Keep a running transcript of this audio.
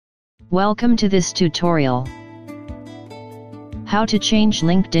Welcome to this tutorial. How to change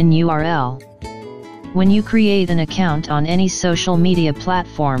LinkedIn URL. When you create an account on any social media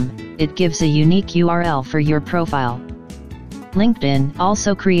platform, it gives a unique URL for your profile. LinkedIn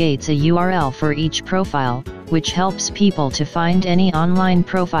also creates a URL for each profile, which helps people to find any online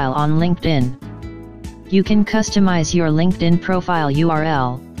profile on LinkedIn. You can customize your LinkedIn profile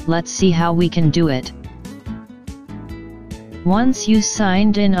URL. Let's see how we can do it. Once you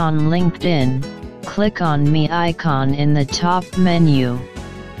signed in on LinkedIn, click on Me icon in the top menu.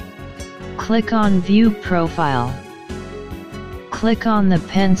 Click on View Profile. Click on the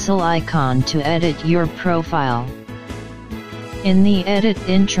pencil icon to edit your profile. In the Edit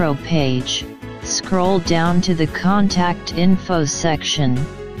Intro page, scroll down to the Contact Info section,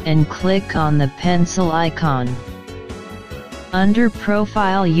 and click on the pencil icon. Under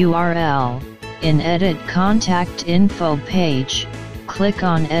Profile URL, in Edit Contact Info page, click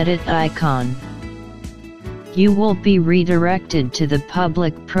on Edit icon. You will be redirected to the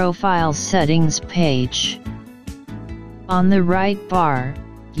Public Profile Settings page. On the right bar,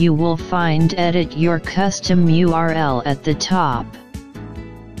 you will find Edit Your Custom URL at the top.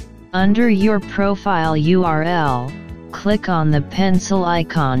 Under your profile URL, click on the pencil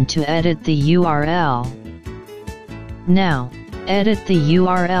icon to edit the URL. Now, edit the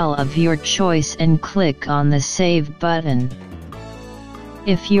URL of your choice and click on the Save button.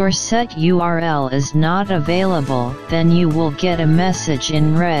 If your set URL is not available, then you will get a message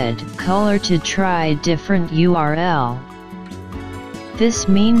in red color to try different URL. This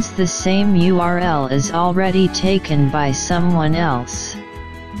means the same URL is already taken by someone else.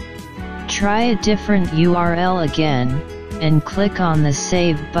 Try a different URL again, and click on the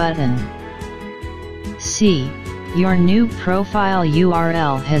Save button. See, your new profile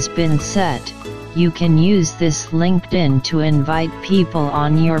URL has been set. You can use this LinkedIn to invite people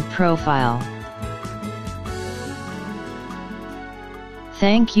on your profile.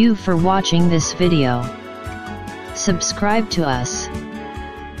 Thank you for watching this video. Subscribe to us.